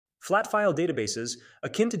Flat file databases,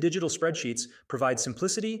 akin to digital spreadsheets, provide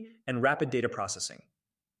simplicity and rapid data processing.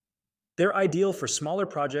 They're ideal for smaller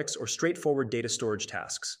projects or straightforward data storage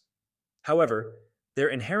tasks. However, their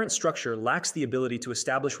inherent structure lacks the ability to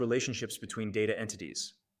establish relationships between data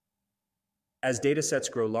entities. As datasets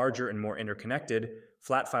grow larger and more interconnected,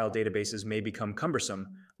 flat file databases may become cumbersome,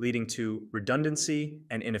 leading to redundancy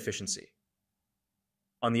and inefficiency.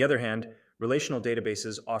 On the other hand, relational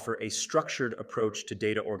databases offer a structured approach to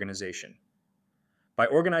data organization. By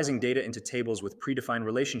organizing data into tables with predefined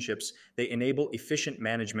relationships, they enable efficient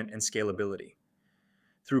management and scalability.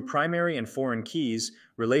 Through primary and foreign keys,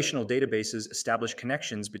 relational databases establish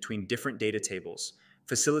connections between different data tables,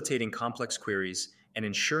 facilitating complex queries and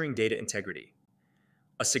ensuring data integrity.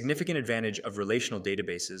 A significant advantage of relational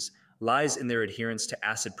databases lies in their adherence to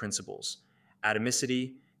ACID principles: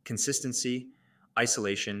 atomicity, consistency,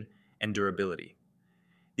 isolation, and durability.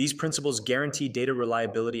 These principles guarantee data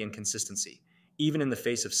reliability and consistency, even in the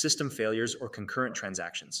face of system failures or concurrent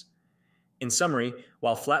transactions. In summary,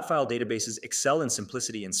 while flat file databases excel in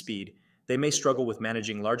simplicity and speed, they may struggle with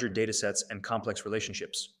managing larger datasets and complex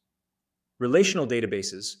relationships. Relational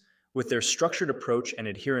databases, with their structured approach and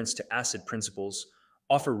adherence to ACID principles,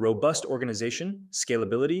 offer robust organization,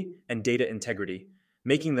 scalability, and data integrity,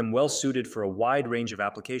 making them well suited for a wide range of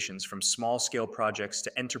applications from small-scale projects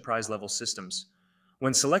to enterprise-level systems.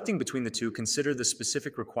 When selecting between the two, consider the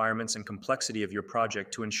specific requirements and complexity of your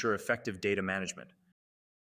project to ensure effective data management.